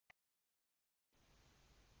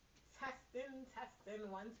Testing,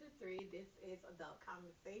 1, 2, 3. This is Adult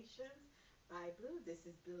Conversations by Blue. This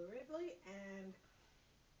is Blue Ridley, and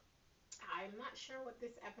I'm not sure what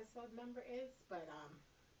this episode number is, but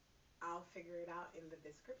I'll figure it out in the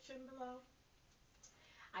description below.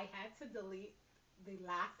 I had to delete the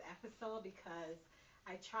last episode because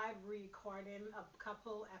I tried recording a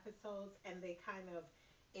couple episodes and they kind of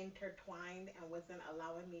intertwined and wasn't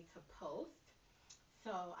allowing me to post.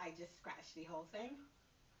 So I just scratched the whole thing.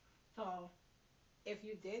 So if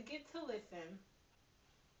you did get to listen,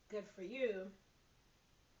 good for you.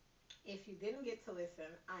 If you didn't get to listen,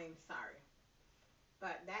 I'm sorry.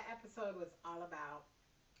 But that episode was all about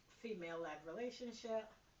female led relationship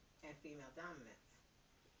and female dominance.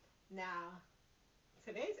 Now,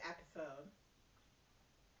 today's episode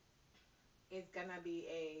is going to be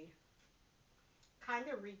a kind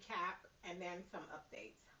of recap and then some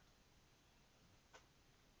updates.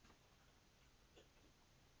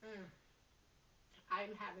 Mm.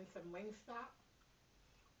 I'm having some Wingstop.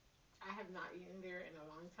 I have not eaten there in a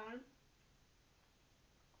long time,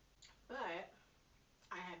 but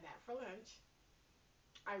I had that for lunch.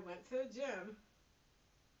 I went to the gym,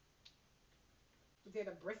 did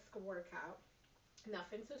a brisk workout.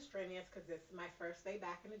 Nothing too strenuous because it's my first day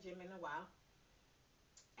back in the gym in a while.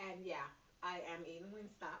 And yeah, I am eating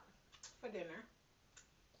Wingstop for dinner.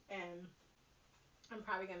 And I'm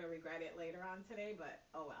probably going to regret it later on today, but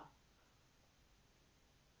oh well.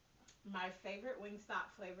 My favorite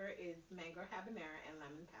Wingstop flavor is mango habanero and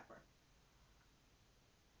lemon pepper.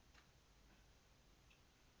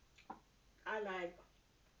 I like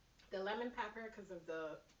the lemon pepper because of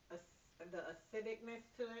the acidicness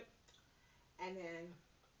to it, and then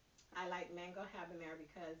I like mango habanero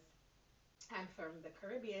because I'm from the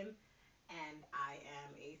Caribbean and I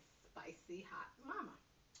am a spicy hot mama.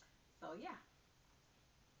 So yeah.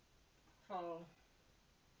 So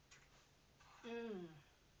mm,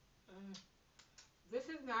 mm. This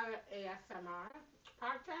is not an ASMR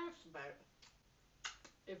podcast, but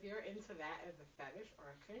if you're into that as a fetish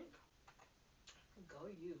or a kink, go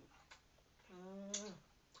you. Mm,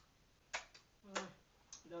 mm.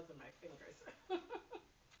 Those are my fingers.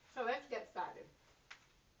 So let's get started.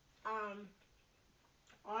 Um,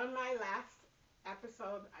 on my last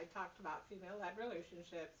episode, I talked about female-led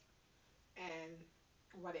relationships and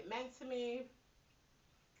what it meant to me,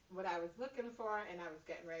 what I was looking for, and I was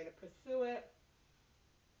getting ready to pursue it.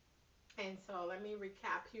 And so let me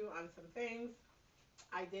recap you on some things.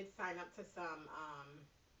 I did sign up to some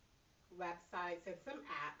websites and some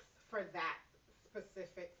apps for that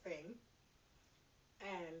specific thing.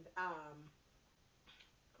 And,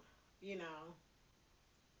 you know,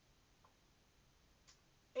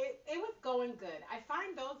 it was going good. I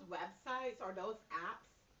find those websites or those apps,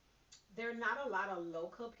 there are not a lot of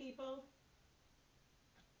local people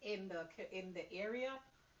in the area.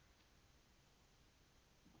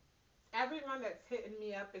 Everyone that's hitting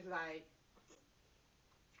me up is like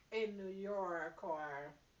in New York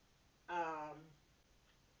or um,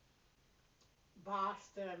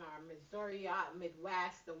 Boston or Missouri, out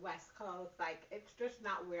Midwest, the West Coast. Like it's just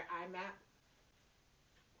not where I'm at,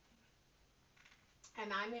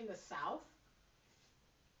 and I'm in the South.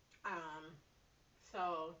 Um,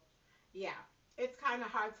 so yeah, it's kind of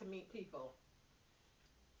hard to meet people.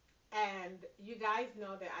 And you guys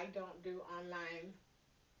know that I don't do online,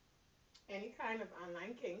 any kind of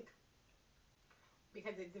online kink,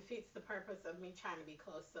 because it defeats the purpose of me trying to be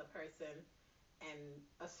close to a person and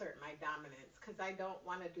assert my dominance. Because I don't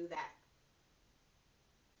want to do that.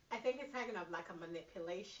 I think it's kind of like a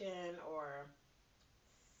manipulation or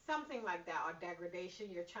something like that, or degradation.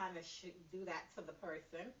 You're trying to do that to the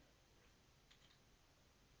person.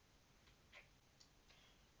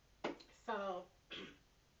 So,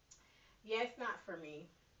 yeah, it's not for me.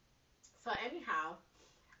 So, anyhow,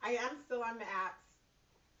 I am still on the apps.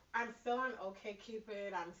 I'm still on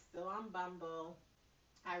OkCupid. I'm still on Bumble.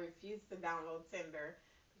 I refuse to download Tinder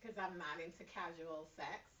because I'm not into casual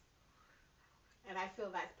sex. And I feel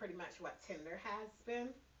that's pretty much what Tinder has been.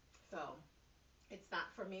 So, it's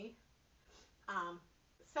not for me. Um,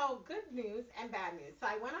 so, good news and bad news. So,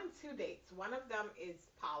 I went on 2 dates. One of them is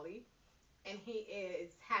Polly, and he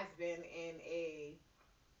has been in a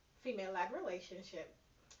female-led relationship.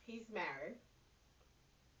 He's married.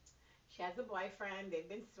 She has a boyfriend. They've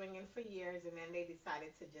been swinging for years, and then they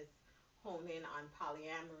decided to just hone in on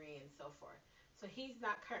polyamory and so forth. So he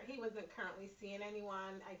wasn't currently seeing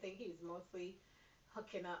anyone. I think he was mostly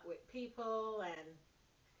hooking up with people, and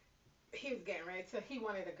he was getting ready to. He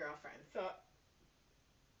wanted a girlfriend. So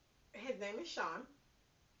his name is Sean.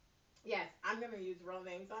 Yes, I'm gonna use real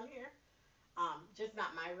names on here. Just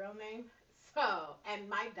not my real name. So, and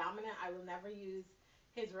my dominant, I will never use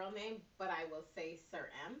his real name, but I will say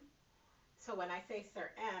Sir M. So when I say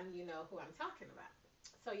Sir M, you know who I'm talking about.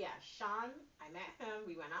 So yeah, Sean, I met him.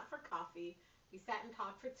 We went out for coffee. We sat and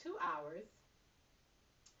talked for 2 hours,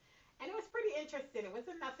 and it was pretty interesting. It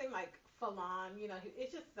wasn't nothing like full on,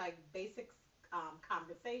 it's just like basic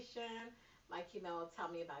conversation, like tell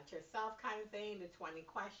me about yourself kind of thing. The 20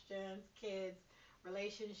 questions, kids,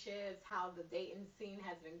 relationships, how the dating scene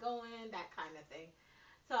has been going, that kind of thing.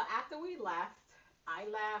 So after we left, I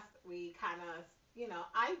left. We kind of,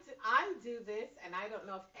 I do this, and I don't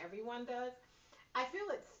know if everyone does. I feel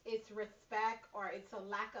it's respect, or it's a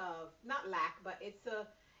lack of, not lack, but it's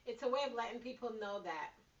a way of letting people know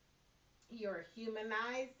that you're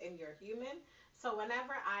humanized and you're human. So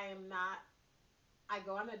whenever I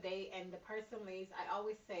go on a date and the person leaves, I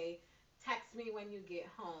always say, text me when you get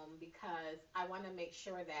home, because I want to make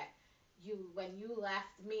sure that when you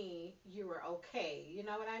left me, you were okay. You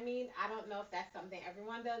know what I mean? I don't know if that's something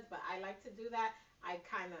everyone does, but I like to do that. I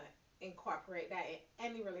kind of incorporate that in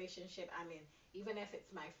any relationship I'm in, even if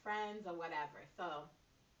it's my friends or whatever. So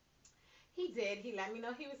he did. He let me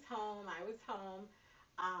know he was home. I was home.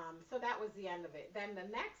 So that was the end of it. Then the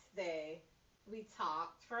next day, we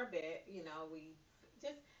talked for a bit. We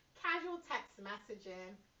just casual text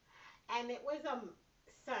messaging, and it was a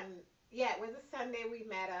sun. Yeah, it was a Sunday we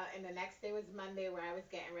met up, and the next day was Monday where I was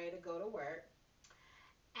getting ready to go to work.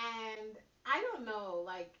 And I don't know,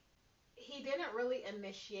 like, he didn't really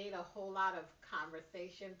initiate a whole lot of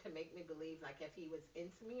conversation to make me believe like if he was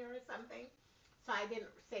into me or something. So I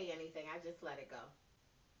didn't say anything. I just let it go.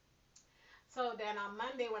 So then on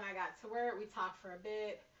Monday when I got to work, we talked for a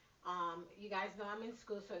bit. You guys know I'm in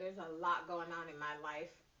school, so there's a lot going on in my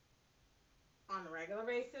life on a regular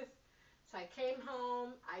basis. So I came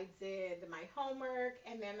home, I did my homework,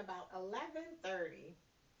 and then about 11:30,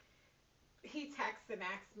 he texted and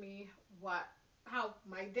asked me what how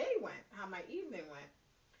my day went, how my evening went.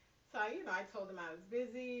 So I told him I was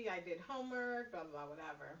busy, I did homework, blah blah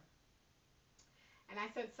whatever. And I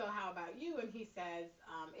said, so how about you? And he says,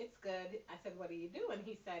 it's good. I said, what do you do? And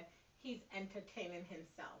he said, he's entertaining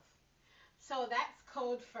himself. So that's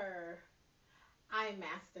code for I'm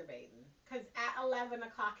masturbating. Because at 11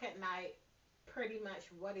 o'clock at night, pretty much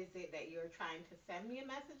what is it that you're trying to send me a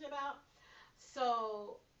message about?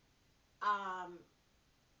 So um,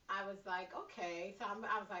 I was like, okay. So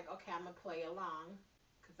I was like, okay, I'm going to play along,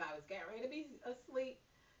 because I was getting ready to be asleep.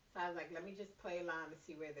 So I was like, let me just play along to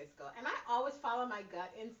see where this goes. And I always follow my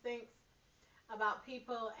gut instincts about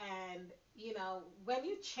people. And, when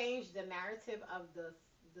you change the narrative of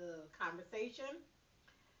the conversation,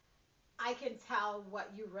 I can tell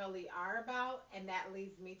what you really are about. And that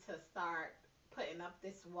leads me to start putting up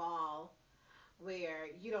this wall where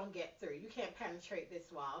you don't get through. You can't penetrate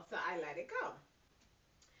this wall. So I let it go.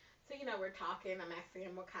 So, we're talking. I'm asking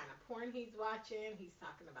him what kind of porn he's watching. He's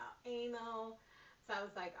talking about anal. So I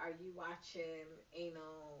was like, are you watching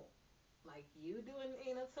anal, like you doing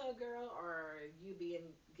anal to a girl, or you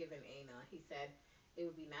being given anal? He said it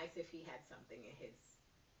would be nice if he had something in his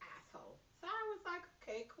asshole. So I was like,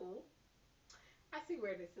 okay, cool. I see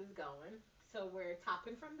where this is going. So we're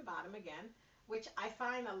topping from the bottom again, which I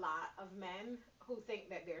find a lot of men who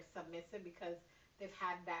think that they're submissive because they've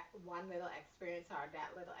had that one little experience or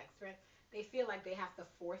that little experience. They feel like they have to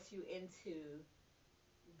force you into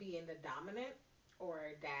being the dominant,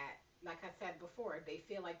 or that, like I said before, they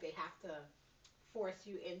feel like they have to force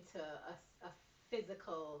you into a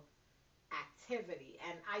physical activity.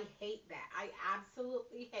 And I hate that. I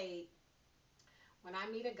absolutely hate when I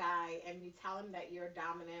meet a guy and you tell him that you're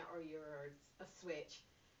dominant or you're a switch.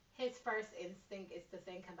 His first instinct is to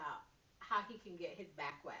think about how he can get his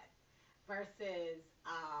back wet versus,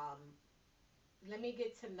 let me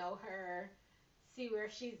get to know her, see where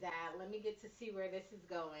she's at. Let me get to see where this is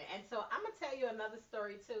going. And so I'm gonna tell you another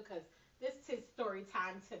story too, because this is story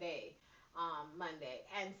time today, Monday.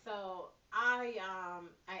 And so I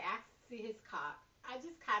asked to see his cock. I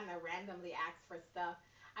just kind of randomly asked for stuff.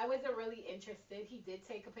 I wasn't really interested. He did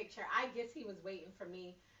take a picture. I guess he was waiting for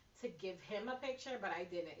me to give him a picture, but I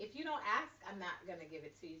didn't. If you don't ask, I'm not gonna give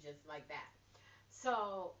it to you just like that.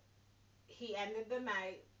 So he ended the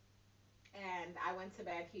night, and I went to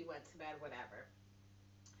bed. He went to bed. Whatever.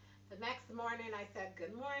 The next morning, I said,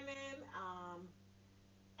 good morning.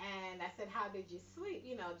 And I said, how did you sleep?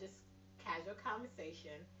 Just casual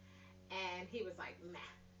conversation. And he was like, meh.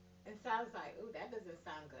 And so I was like, ooh, that doesn't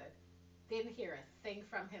sound good. Didn't hear a thing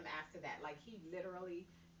from him after that. Like, he literally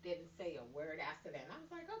didn't say a word after that. And I was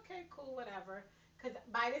like, okay, cool, whatever. Because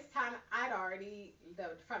by this time, I'd already,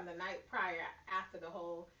 from the night prior, after the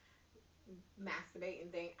whole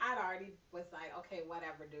masturbating thing, I'd already was okay,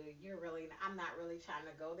 whatever, dude. I'm not really trying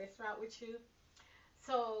to go this route with you.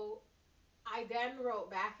 So I then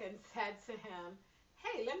wrote back and said to him,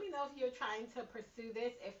 hey, let me know if you're trying to pursue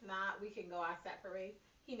this. If not, we can go our separate ways.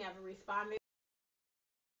 He never responded.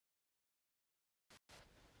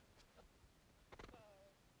 So,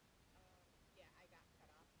 yeah, I got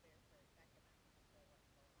cut off there for a second. I'm not sure what's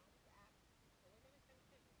going on with the app, but we're going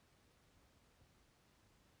to continue.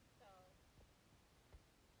 So,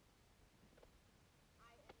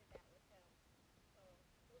 I ended that with him. So,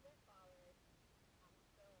 moving forward, I'm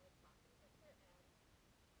still talking to Sir M.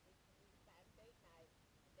 We planned date night.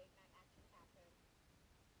 The date night actually happened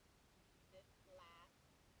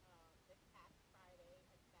this past Friday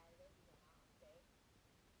and Saturday. We went out on a date,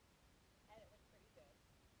 and it was pretty good.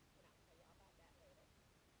 And I'll tell y'all about that later.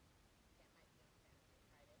 That might be on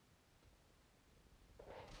Saturday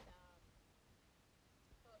or Friday.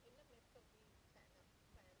 And so in the midst of me setting up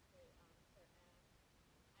plans with Sir M,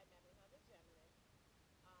 I met another gentleman.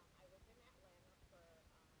 I was in Atlanta for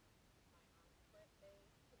my aunt's birthday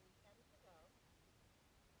 2 weekends ago, and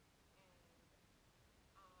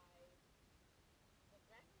I was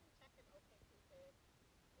randomly checking OkCupid,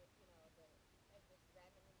 and just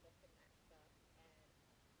randomly looking at stuff,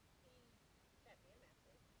 and he sent me a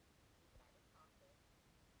message. We started talking.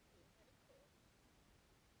 Seemed pretty cool.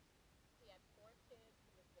 He had 4 kids.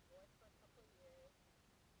 He was divorced for a couple years.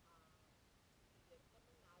 Um, he's into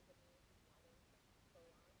monogamy. He's not into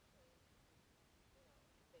full on kink.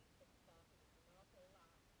 Basic stuff. He doesn't know a whole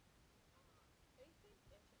lot. But he seemed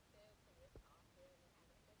interested, so we're talking.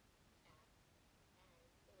 We're having a good chat.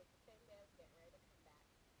 And it was the same day I was getting ready to come back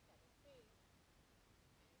to Tennessee.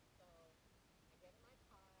 And so I get in my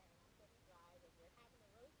car and I'm going to drive, and we're having a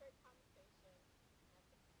really great conversation.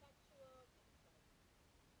 Nothing sexual, just like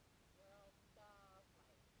girl stuff,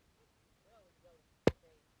 like just really, really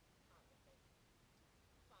great conversation.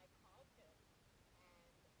 So I called him,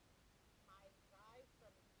 and my drive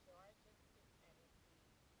from Georgia to Tennessee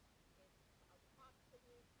is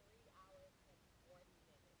approximately 3 hours and 40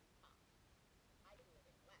 minutes tops. I do it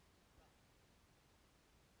in less, but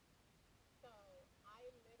so I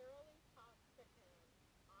literally talked to him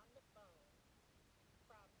on the phone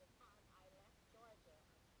from the time I left Georgia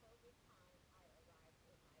until the time I arrived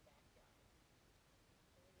in my backyard.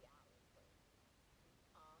 3 hours worth. We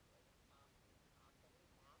talked and we talked and we talked and we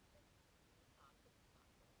laughed and we talked and we talked and we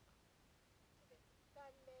talked. And this is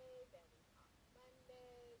Sunday. Then we talked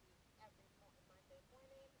Monday. We every Monday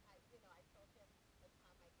morning. I told him what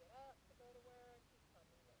time I get up to go to work. He told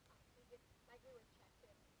me what time he gets. Like we were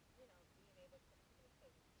checking, being able to communicate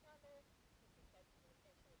with each other because he said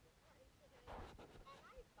communication was important to him. And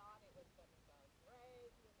I thought it was gonna go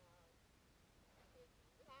great. He made me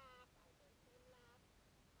laugh. I made him laugh.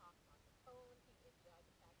 We talked on the phone. He enjoyed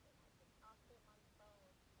the fact that I could talk to him on the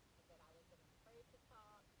phone and that I wasn't afraid to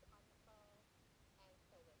talk on the phone. And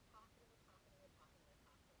so we're talking and we're talking and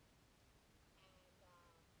we're talking and we're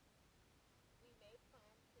talking. And we made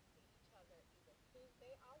plans to see each other either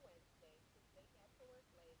Tuesday or Wednesday. Tuesday he had to work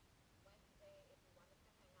late. Wednesday, if we wanted to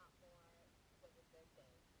hang out more, was a good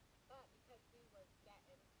day. But because we were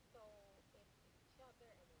getting so into each other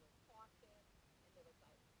and we were talking and there was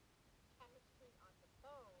like chemistry on the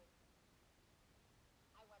phone,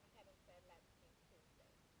 I went ahead and said, let's meet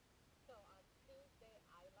Tuesday. So on Tuesday,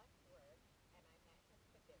 I left work and I met him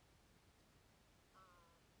for dinner.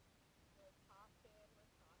 Um, we're talking,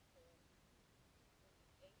 we're talking.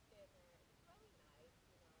 We ate dinner. It was really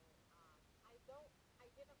nice. I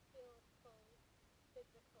didn't feel full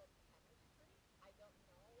physical chemistry. I don't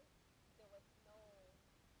know. There was no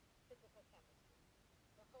physical chemistry.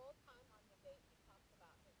 The whole time on the date, he talked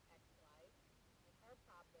about his ex-wife and her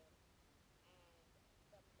problems and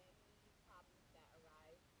the many problems that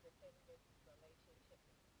arise within this relationship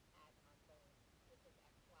that he's had ongoing with his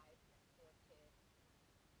ex-wife and 4 kids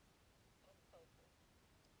and so forth.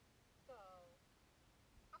 So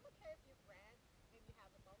I'm okay if you rant and you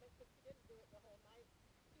have a moment because he didn't do it the whole night.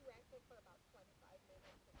 He ranted for about 25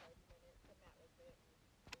 minutes to 30 minutes, and that was it.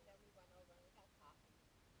 And then we went over and we had coffee,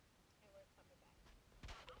 and we're coming back.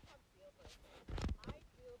 Now, I have deal breakers. My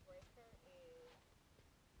deal breaker is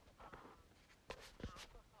um,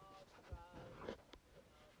 alcohol, drugs,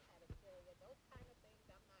 pedophilia, those kind of things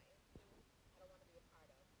I'm not into. I don't want to be a part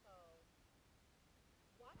of. So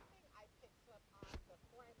one thing I picked up on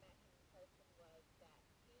before I met him in person was that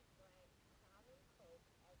he drank Crown and Coke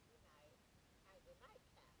every night as a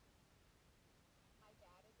nightcap.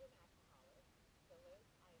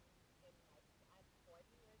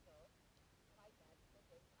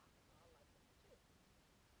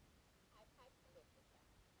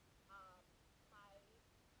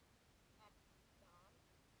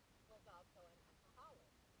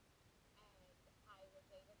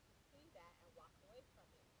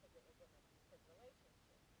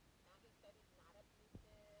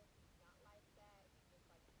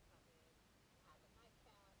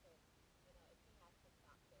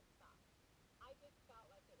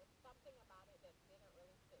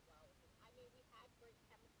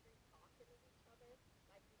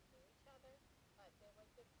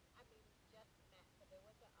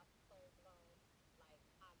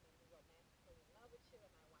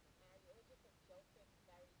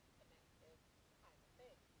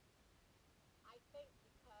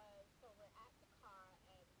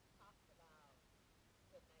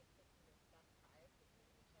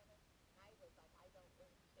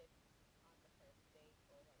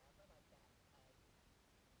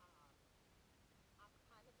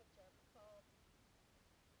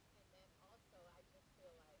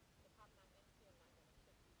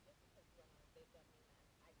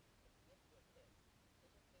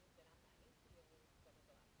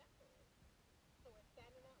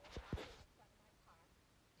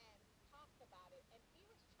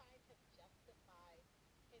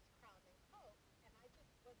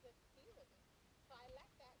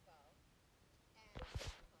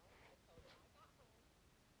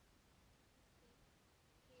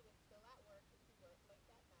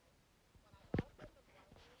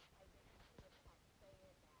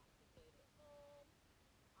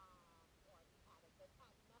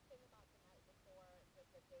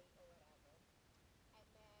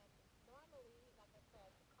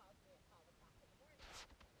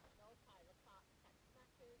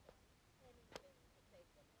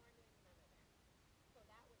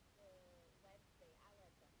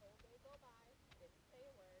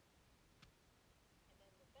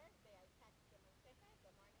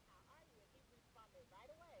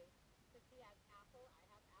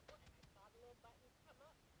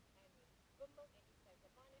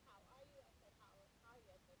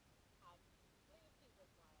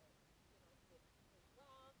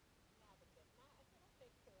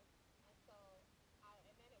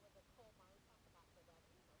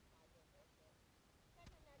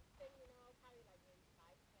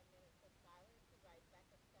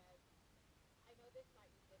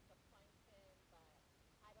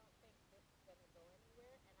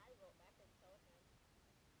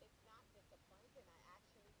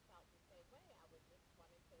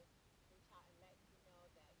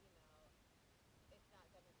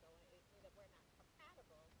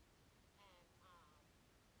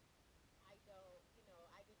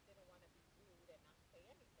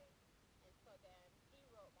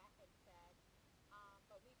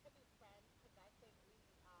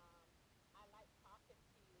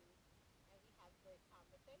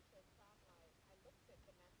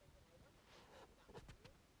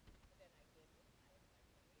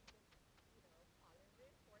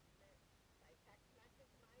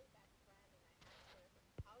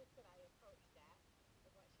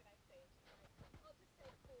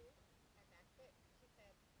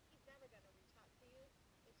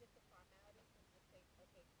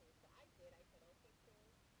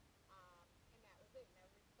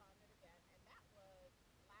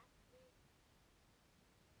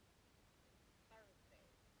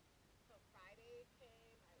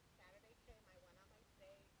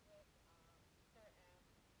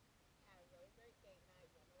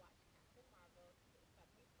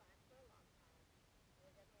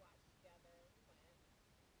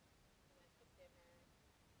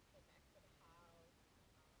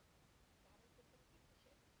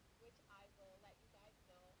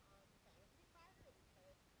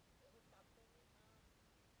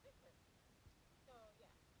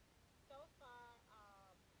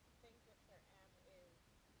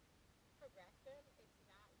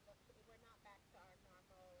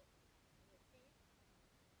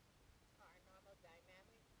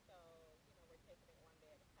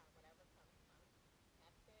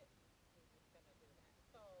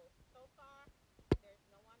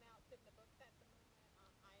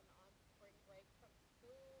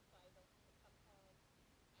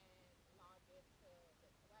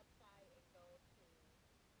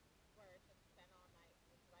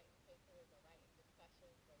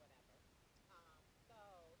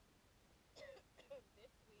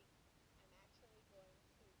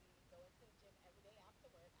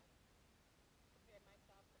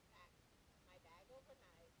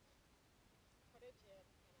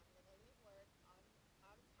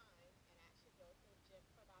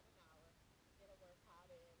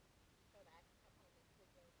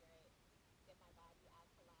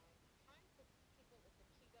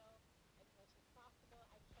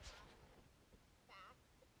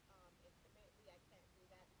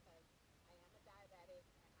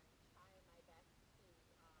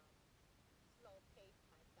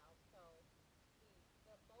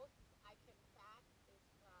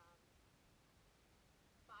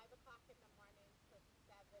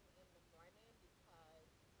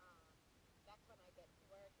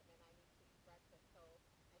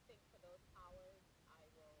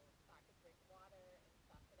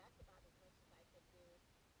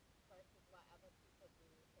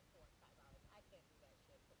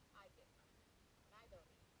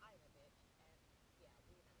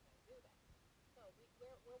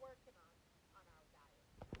 we're working on our diet.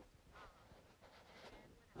 And then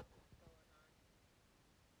what else is going on?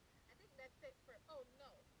 I think that's it for. Oh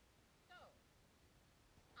no, so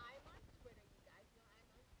I'm on Twitter. You guys know I'm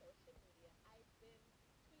on social media. I've been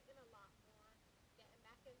tweeting a lot more, getting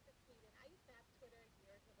back into tweeting. I used to have Twitter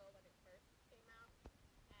years ago when it first came out,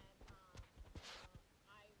 and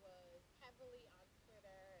I was heavily on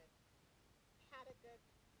Twitter and had a good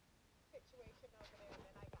situation over there. And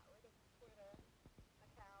then I got rid of the Twitter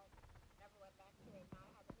account, never went back to it. Now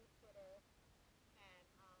I have a new Twitter, and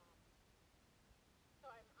so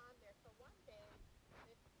I'm on there. So one day,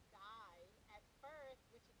 this guy, at first,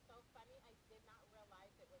 which is so funny, I did not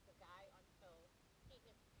realize it was a guy until he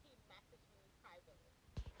messaged me privately.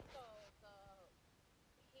 So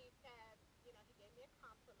he said, he gave me a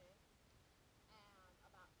compliment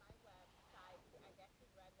about my website. I guess he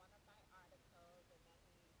read one of my articles, and then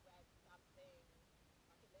he read something,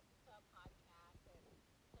 or he listened to a podcast, and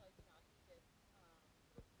so he just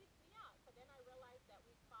would seek me out. So then I realized that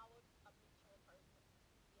we followed a mutual person.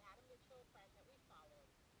 We had a mutual friend that we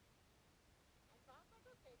followed, and so I was like,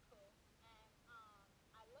 okay, cool. And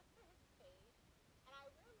I looked at his page, and I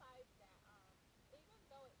realized that even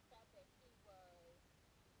though it said that he was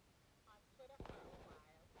on Twitter for a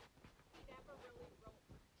while, he never really wrote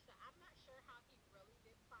much. So I'm not sure how he really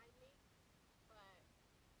did find me, but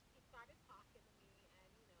he started talking to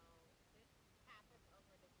me, and this happened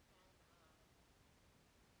over the span of,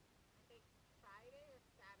 I think, Friday or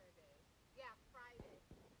Saturday. Yeah, Friday,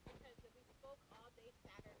 because we spoke all day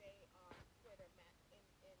Saturday on Twitter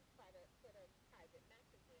Twitter private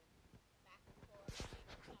messaging, back and forth. He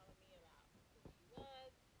was telling me about who he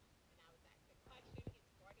was, and I was asking questions. He's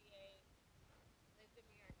 48, lives in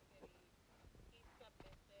New York City. He's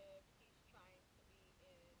submissive. He's trying to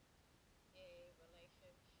be in a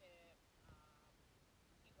relationship.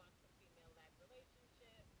 He wants a female-led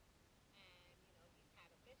relationship, and he's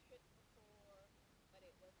had a mistress before, but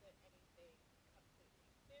it wasn't anything completely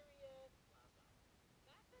serious. Blah blah blah.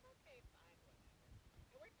 So I said, okay, fine, whatever. And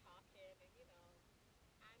we're talking, and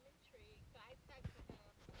I'm intrigued. So I said to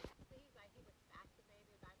him, he's like, he was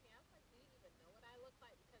fascinated by me. I was like, do you even know what I look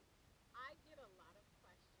like? Because I get a lot of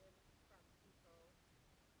questions from people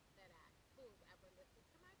who've ever listened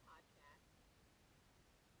to my podcast,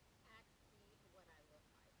 ask me what I look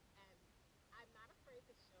like. And I'm not afraid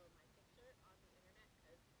to show my picture on the internet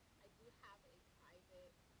because I do have a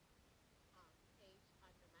private page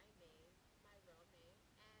under my name, my real name.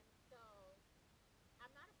 And so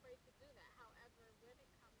I'm not afraid to do that. However, when it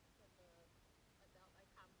comes to the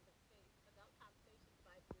adult conversations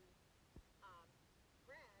by Blue um,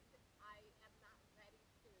 brand, I am not ready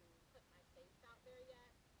to put my face out there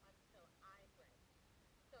yet until I'm ready.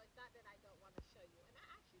 So it's not that I don't want to show you. And I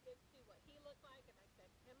actually did see what he looked like, and I sent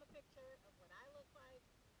him a picture of what I look like.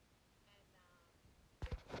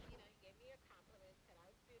 And he gave me a compliment, said I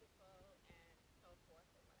was beautiful, and so forth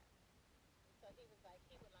and whatever. And so he was like,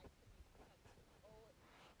 he would like to be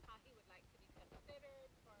how he would like to be considered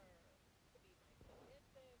to be my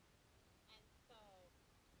submissive. And so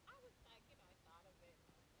I was like, I thought of it, and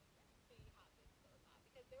I was like, yeah, see how this goes out,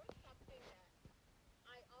 because there was something that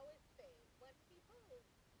I always say: when people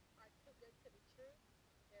are too good to be true,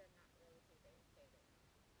 they're not really who they say they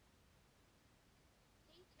are.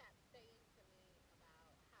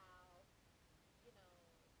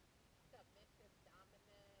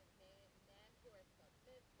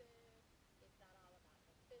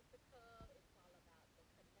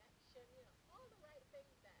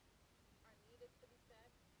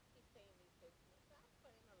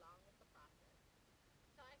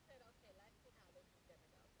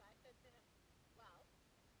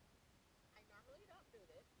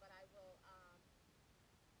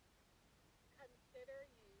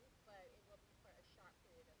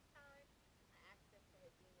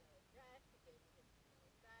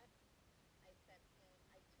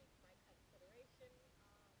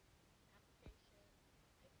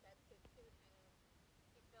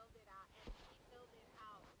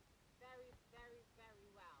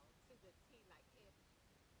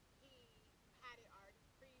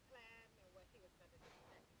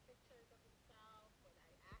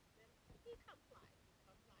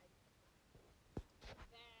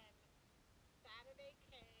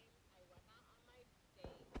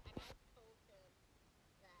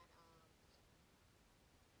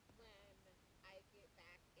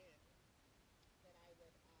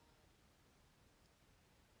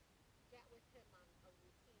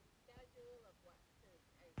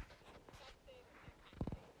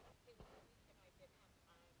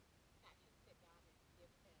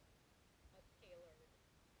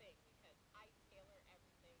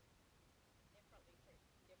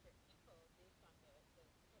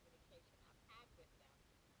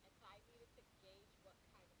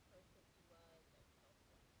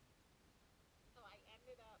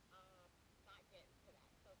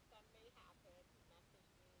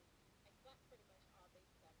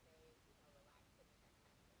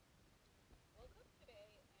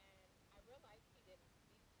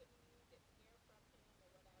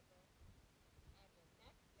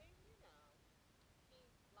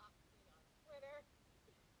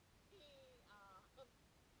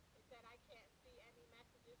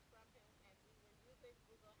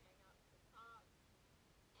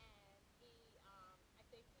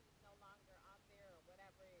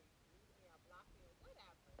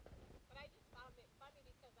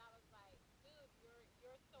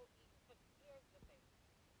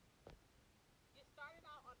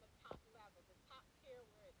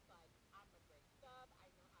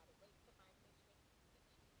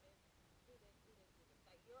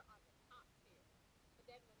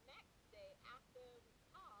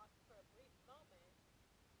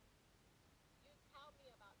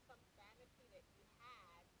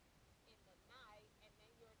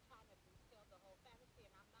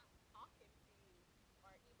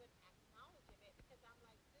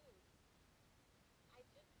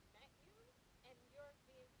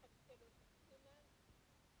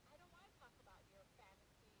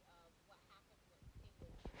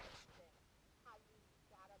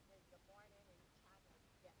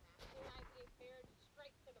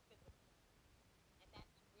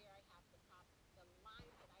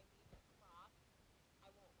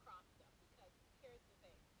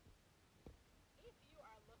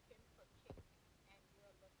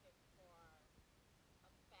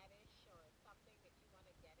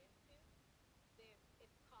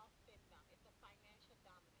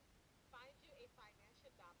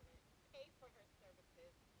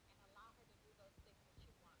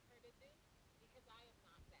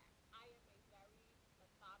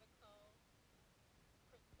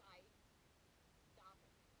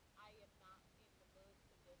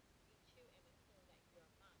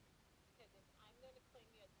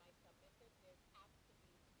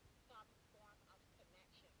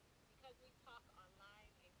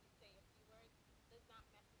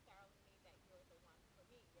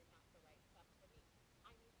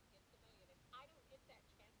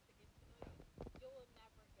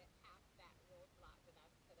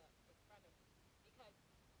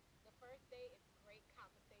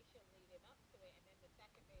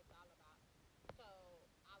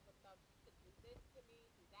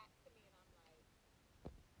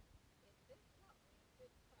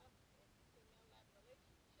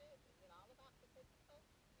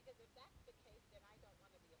 that's the case,